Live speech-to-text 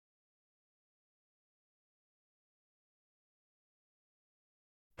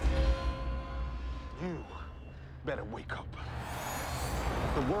You better wake up.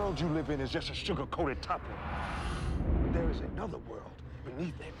 The world you live in is just a sugar-coated topping. There is another world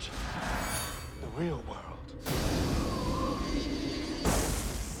beneath it. The real world.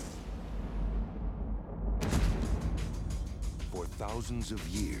 For thousands of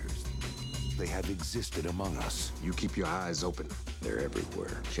years, they have existed among us. You keep your eyes open. They're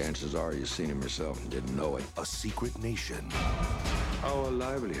everywhere. Chances are you've seen them yourself and didn't know it. A secret nation. Our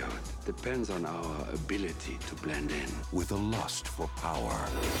livelihood depends on our ability to blend in. With a lust for power.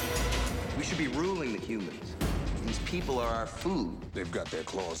 We should be ruling the humans. These people are our food. They've got their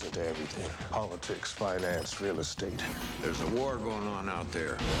claws into everything. Politics, finance, real estate. There's a war going on out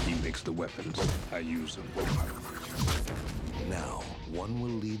there. He makes the weapons. I use them. Now, one will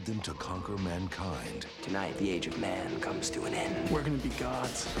lead them to conquer mankind. Tonight, the age of man comes to an end. We're gonna be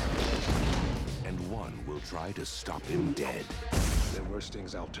gods. And one will try to stop him dead. There are worse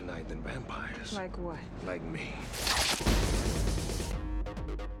things out tonight than vampires. Like what? Like me.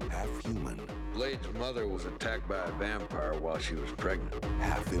 Half human. Blade's mother was attacked by a vampire while she was pregnant.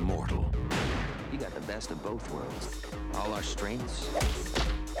 Half immortal. You got the best of both worlds. All our strengths,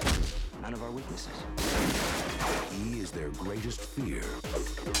 none of our weaknesses. He is their greatest fear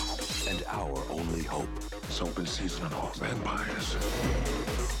and our only hope. It's open season on all vampires.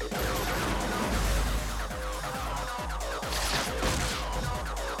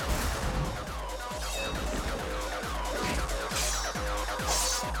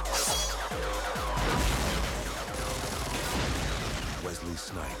 Wesley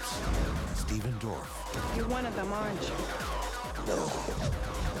Snipes, Stephen Dorff. You're one of them, aren't you? No,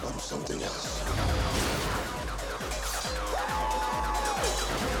 I'm something else.